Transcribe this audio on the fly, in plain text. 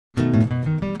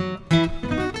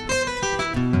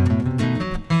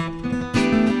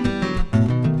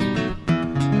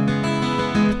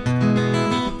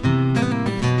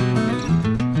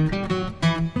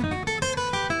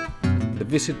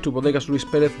visit to Bodegas Luis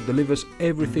Pérez delivers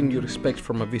everything you'd expect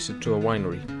from a visit to a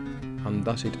winery, and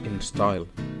does it in style.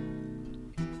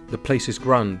 The place is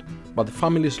grand, but the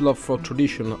family's love for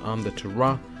tradition and the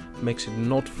terroir makes it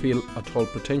not feel at all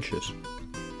pretentious.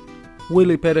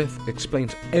 Willy Pérez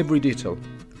explains every detail,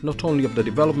 not only of the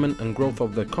development and growth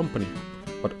of the company,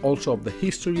 but also of the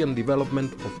history and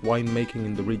development of winemaking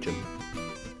in the region.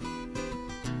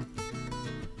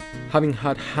 Having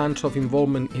had hands-on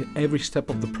involvement in every step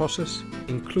of the process,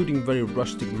 including very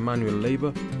rustic manual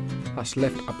labor, has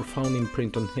left a profound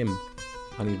imprint on him,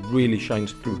 and it really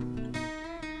shines through.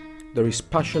 There is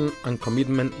passion and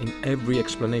commitment in every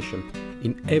explanation,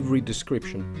 in every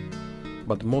description,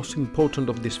 but the most important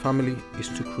of this family is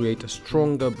to create a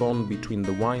stronger bond between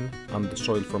the wine and the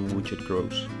soil from which it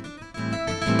grows.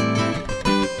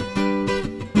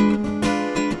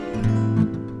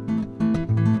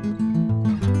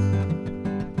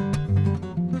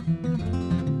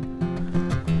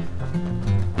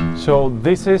 So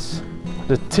this is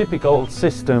the typical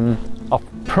system of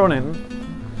pruning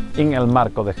in El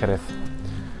Marco de Jerez.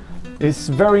 It's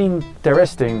very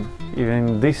interesting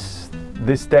even these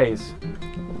days,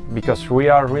 because we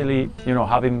are really,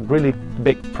 having really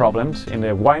big problems in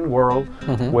the wine world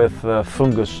with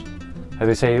fungus, as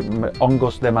they say,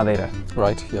 hongos de madera.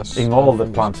 Right, yes. In all the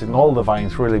plants, in all the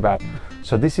vines, really bad.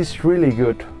 So this is really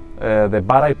good. The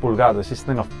vara y pulgar, the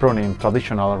system of pruning,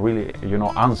 traditional, really,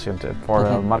 ancient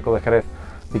for Marco de Jerez,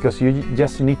 because you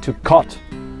just need to cut,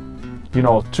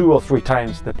 2 or 3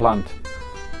 times the plant.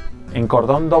 In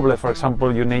cordon doble, for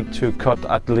example, you need to cut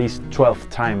at least 12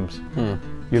 times.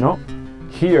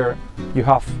 Here you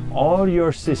have all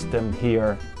your system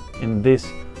here in this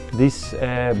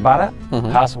vara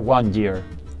has 1 year.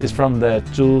 It's from the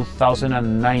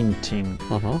 2019.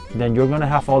 Then you're gonna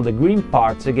have all the green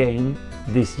parts again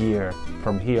this year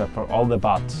from here for all the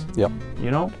buds. Yep.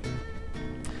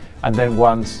 And then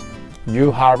once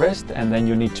you harvest and then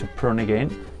you need to prune again,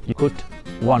 you cut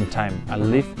 1 time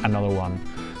and leave another one.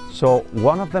 So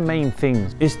one of the main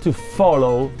things is to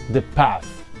follow the path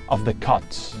of the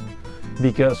cuts,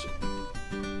 because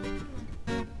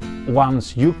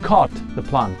once you cut the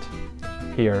plant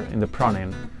here in the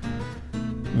pruning,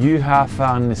 you have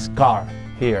a scar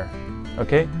here,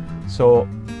 okay? So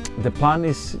the plant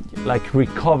is like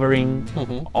recovering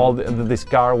all the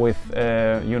scar with,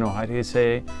 how do you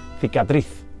say, cicatriz.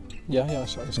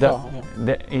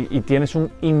 Y tienes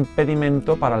un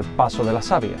impedimento para el paso de la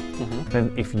savia.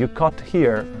 Then if you cut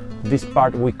here, this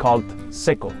part we called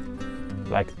seco,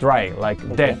 like dry, like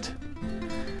dead.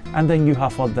 And then you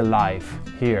have all the life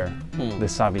here, the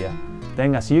savia.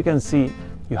 Then as you can see,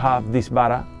 you have this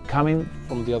vara coming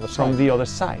from the other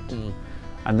side.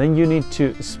 And then you need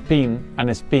to spin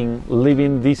and spin,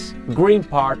 leaving this green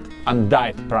part and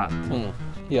dead plant.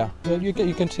 Yeah, you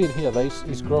can see it here.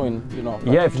 It's growing,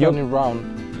 yeah, if turning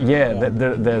round. Yeah,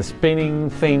 the spinning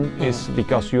thing is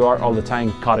because you are all the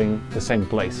time cutting the same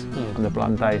place. And the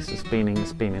planta is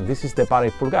spinning. This is the vara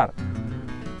y pulgar.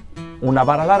 Una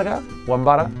vara larga, 1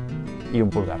 vara y un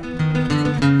pulgar.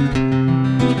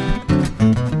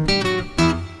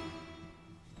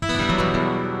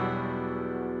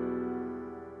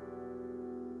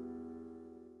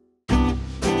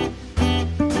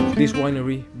 This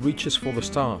winery reaches for the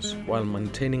stars while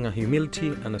maintaining a humility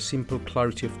and a simple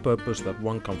clarity of purpose that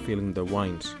one can feel in their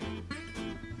wines.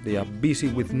 They are busy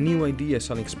with new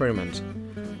ideas and experiments,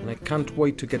 and I can't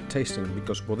wait to get tasting,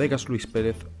 because Bodegas Luis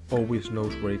Pérez always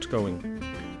knows where it's going,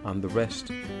 and the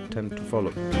rest tend to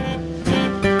follow.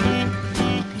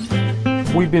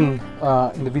 We've been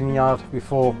in the vineyard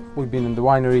before, we've been in the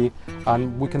winery,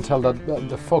 and we can tell that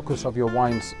the focus of your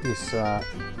wines is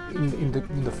in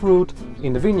the fruit,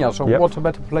 in the vineyard. So what's a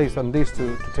better place than this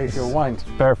to taste your wines?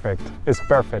 Perfect, it's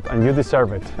perfect, and you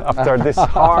deserve it after this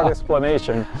hard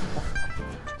explanation.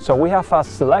 So we have a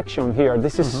selection here.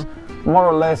 This is more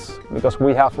or less, because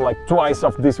we have like twice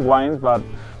of these wines, but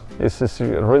this is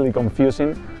really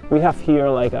confusing. We have here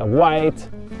like a white,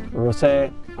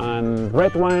 rosé, and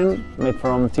red wine made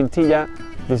from Tintilla.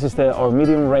 This is our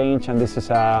medium range, and this is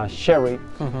a sherry.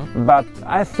 But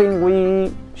I think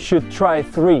we should try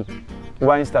 3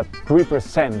 wines that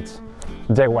represent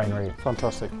the winery.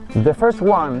 Fantastic. The first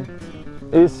one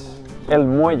is El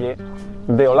Muelle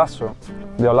de Olaso.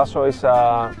 The Olaso is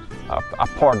a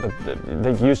port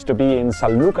that used to be in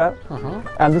Sanlúcar,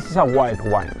 and this is a white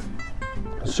wine.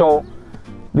 So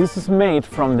this is made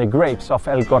from the grapes of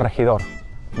El Corregidor,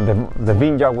 the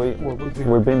vineyard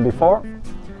we've been before,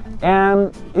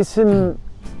 and it's in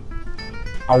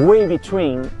a way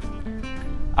between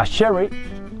a sherry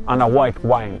and a white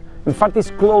wine. In fact, it's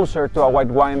closer to a white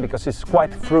wine because it's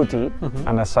quite fruity,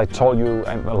 and as I told you,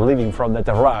 I'm living from the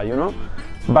terroir, you know,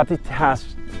 but it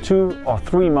has 2 or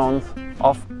 3 months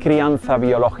of crianza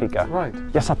biológica, Right.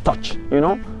 just a touch, you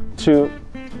know, to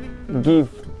give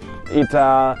it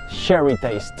a sherry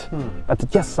taste, but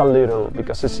just a little,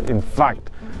 because it's in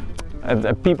fact,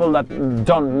 the people that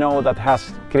don't know that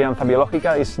has crianza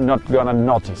biológica is not gonna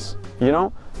notice, you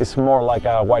know, it's more like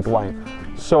a white wine.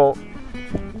 So,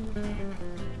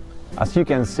 as you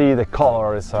can see, the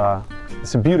color is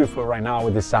it's beautiful right now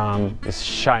with the sun, it's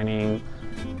shining,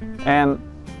 and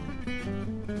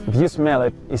if you smell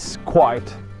it, it's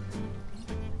quite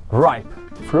ripe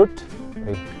fruit.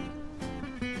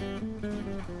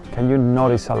 Can you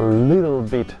notice a little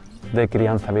bit the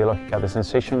crianza biológica, the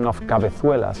sensation of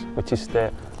cabezuelas, which is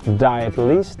the diet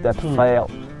yeast that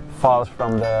falls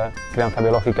from the crianza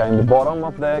biológica in the bottom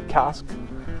of the cask.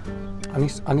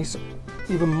 And it's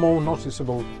even more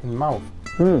noticeable in mouth,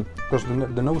 because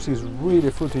the nose is really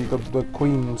fruity. You got the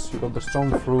queens, you got the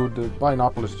stone fruit, the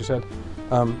pineapple, as you said,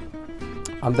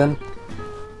 and then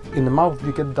in the mouth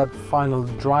you get that final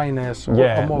dryness.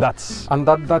 Yeah, almost, that's and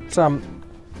that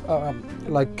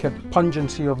like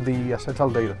pungency of the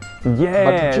acetaldehyde.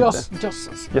 yeah, but just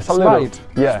a slight. little. It's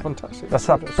Yeah, fantastic. that's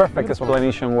a It's perfect beautiful.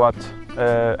 explanation what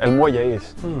el muelle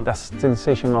is. That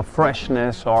sensation of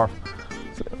freshness or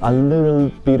a little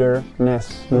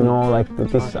bitterness, you know, like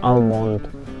this almond.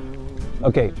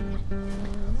 Okay,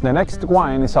 the next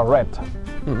wine is a red.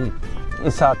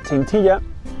 It's a Tintilla,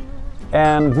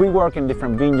 and we work in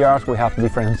different vineyards. We have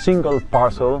different single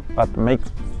parcel that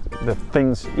makes the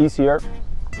things easier.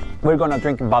 We're gonna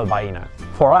drink Balbaina.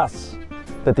 For us,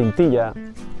 the Tintilla,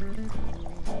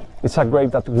 it's a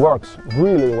grape that works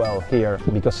really well here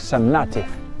because it's a native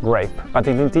grape. But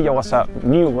the Tintilla was a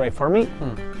new grape for me,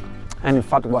 and in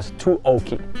fact was too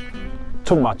oaky,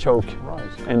 too much oak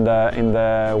in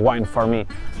the wine for me.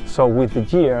 So with the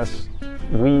years,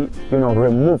 we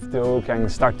removed the oak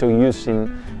and start to using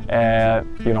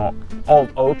old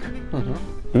oak,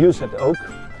 used oak,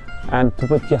 and to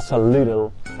put just a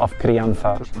little of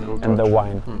crianza in the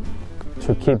wine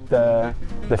to keep the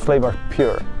flavor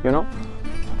pure, you know.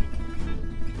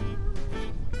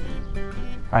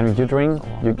 And when you drink,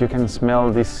 you can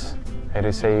smell this. It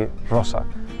is a rosa.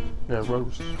 Yeah,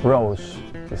 rose. Rose.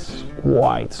 It's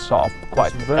quite soft,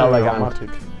 quite It's very elegant. aromatic.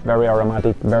 Very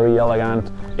aromatic, very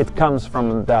elegant. It comes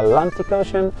from the Atlantic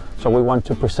Ocean, so we want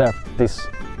to preserve this,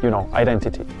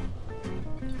 identity.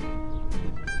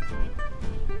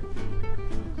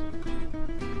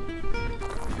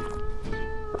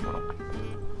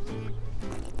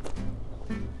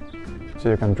 So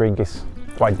you can drink this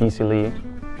quite easily.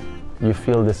 You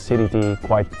feel the acidity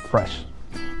quite fresh.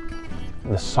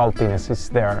 The saltiness is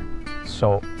there,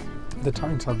 so The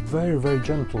tines are very, very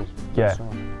gentle. yeah. So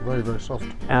very, very soft.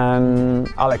 And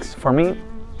Alex, for me,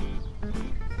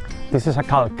 this is a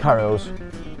Calcareous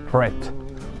red.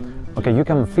 Okay, you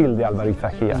can feel the Albariza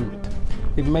here.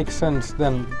 It makes sense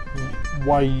then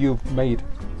why you made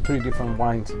 3 different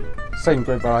wines, same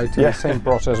grape variety, Yeah. same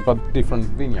process, but different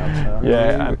vineyards.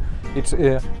 Yeah, it's.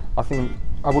 I think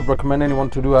I would recommend anyone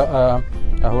to do a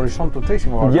horizontal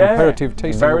tasting or a Yeah, comparative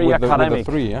tasting very with academic.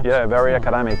 the 3. Yeah, Yeah, very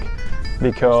academic.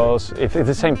 Because if it's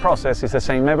the same process, it's the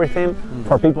same everything,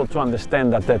 for people to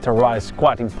understand that the terroir is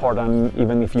quite important,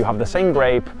 even if you have the same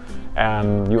grape,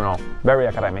 and very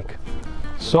academic.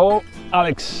 So,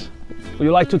 Alex, would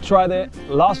you like to try the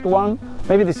last one?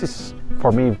 Maybe this is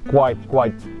for me quite,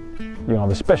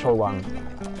 the special one.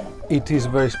 It is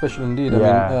very special indeed.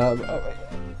 Yeah.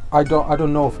 I mean, I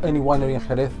don't know of any winery in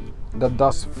Jerez that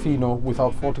does Fino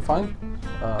without fortifying.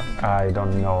 I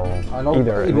don't know, I know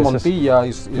either. in This is- Montilla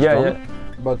is Yeah, done, yeah.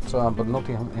 but not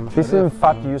in This in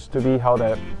fact used to be how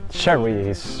the sherry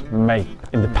is made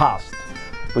in the past.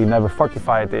 We never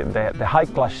fortified it. The high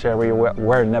class sherry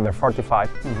were never fortified.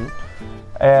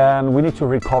 And we need to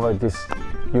recover this,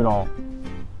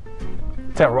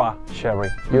 terroir sherry,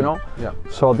 Yeah.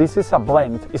 So this is a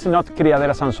blend. It's not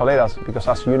criaderas and soleras, because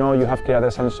as you know, you have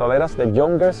criaderas and soleras. The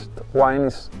youngest wine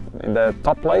is in the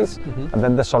top place, and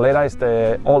then the solera is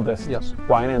the oldest Yes.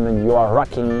 wine, and then you are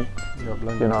racking, You're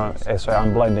blending. so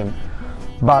I'm blending.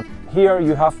 But here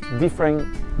you have different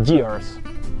years.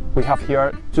 We have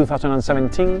here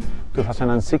 2017,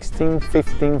 2016,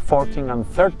 15, 14, and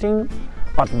 13,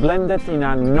 but blended in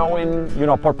a knowing,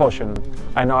 proportion.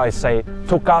 I know I say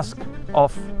 2 casks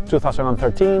of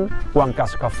 2013, 1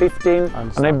 cask of 15,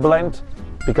 and I blend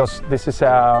because this is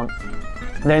the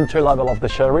entry level of the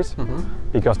sherries,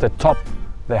 because the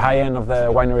The high end of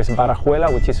the winery is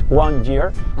Barajuela, which is 1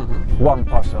 year, one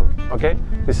parcel. Okay,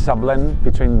 this is a blend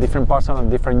between different parcels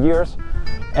and different years.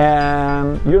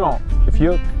 And you know, if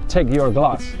you take your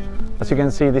glass, as you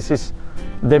can see, this is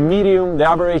the medium. The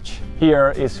average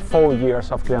here is 4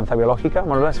 years of crianza biológica,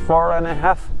 more or less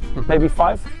 4.5, maybe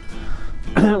 5.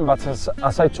 But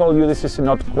as I told you, this is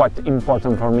not quite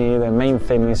important for me. The main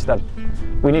thing is that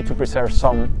we need to preserve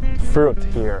some fruit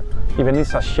here. Even if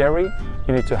it's a sherry,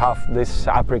 you need to have this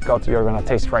apricot you're gonna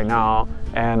taste right now,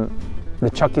 and the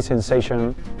chalky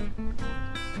sensation.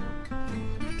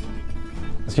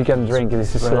 As you can drink,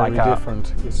 this is like a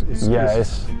different. It's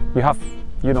you have,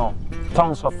 you know,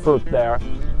 tons of fruit there.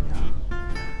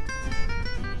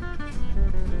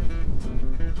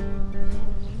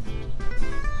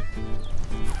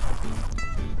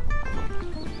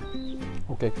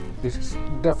 Okay, this is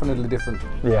definitely different.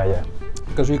 Yeah.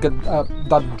 Because you get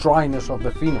that dryness of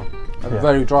the Fino,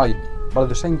 very dry, but at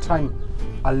the same time,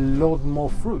 a lot more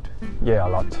fruit. Yeah, a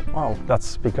lot. Wow.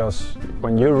 That's because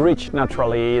when you reach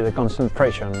naturally the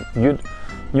concentration, you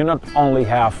not only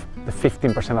have the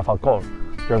 15% of alcohol,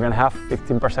 you're gonna have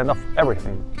 15% of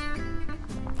everything.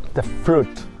 The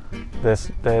fruit,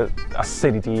 the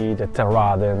acidity, the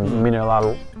terroir, the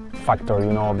mineral factor,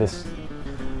 you know, this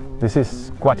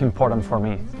is quite important for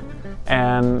me.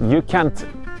 And you can't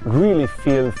really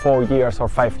feel 4 years or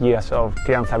 5 years of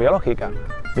crianza biológica,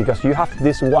 because you have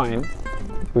this wine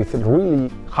with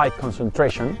really high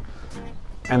concentration,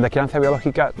 and the crianza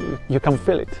biológica, you can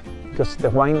feel it, because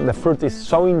the fruit is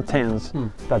so intense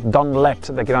that don't let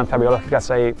the crianza biológica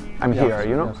say, I'm here,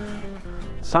 you know?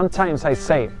 Yes. Sometimes I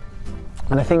say,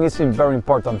 and I think it's very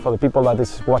important for the people that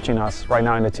is watching us right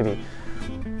now in the TV,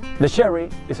 the sherry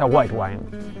is a white wine.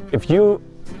 If you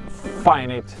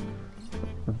find it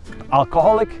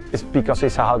alcoholic, it's because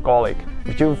it's alcoholic.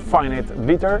 If you find it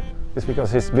bitter, it's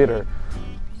because it's bitter.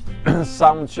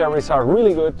 Some sherries are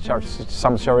really good,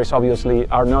 some sherries obviously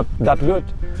are not that good,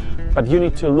 but you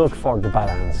need to look for the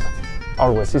balance.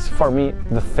 Always, it's for me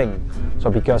the thing. So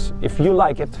because if you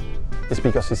like it, it's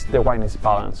because the wine is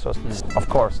balanced. So of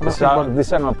course, this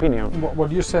is an opinion.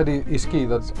 What you said is key,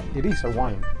 that it is a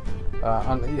wine.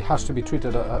 And it has to be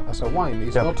treated as a wine.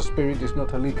 It's not a spirit, it's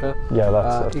not a liquor. Yeah,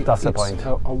 that's the point. It's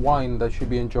a wine that should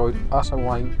be enjoyed as a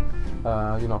wine,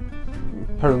 you know,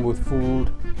 pairing with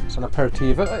food, as an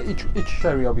aperitif. Each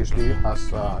sherry obviously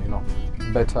has, you know,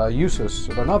 better uses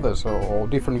than others, or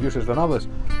different uses than others,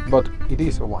 but it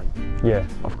is a wine. Yeah,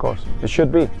 of course, it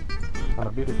should be. And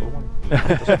a beautiful wine.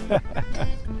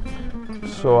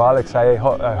 So Alex, I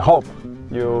hope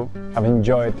you have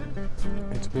enjoyed.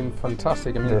 It's been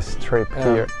fantastic. I mean, this trip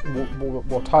here.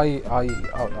 What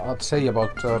I'd say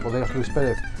about Bodegas Luis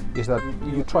Pérez is that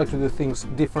you try to do things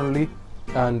differently,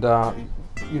 and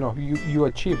you know, you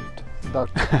achieved that.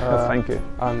 Thank you.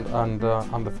 And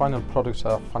the final products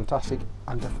are fantastic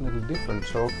and definitely different.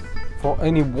 So for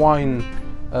any wine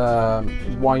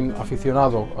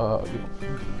aficionado,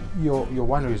 your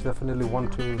winery is definitely one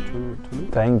to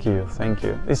look. Thank you.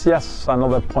 It's just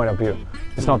another point of view.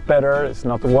 It's not better, it's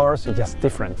not worse, it's just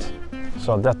different.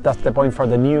 So that's the point for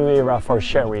the new era for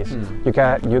sherries. You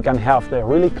can have the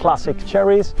really classic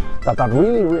cherries that are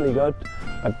really, really good,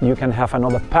 but you can have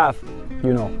another path,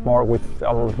 you know, more with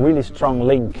a really strong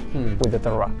link with the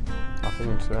terroir. I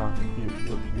think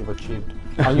you've achieved.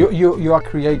 And you are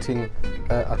creating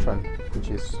a trend, which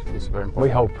is very important. We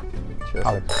hope. Cheers.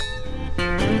 Alex.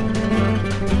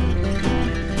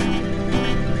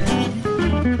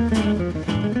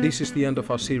 This is the end of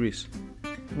our series.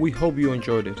 We hope you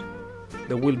enjoyed it.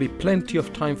 There will be plenty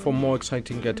of time for more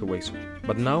exciting getaways,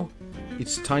 but now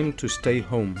it's time to stay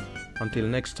home. Until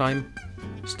next time,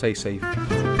 stay safe.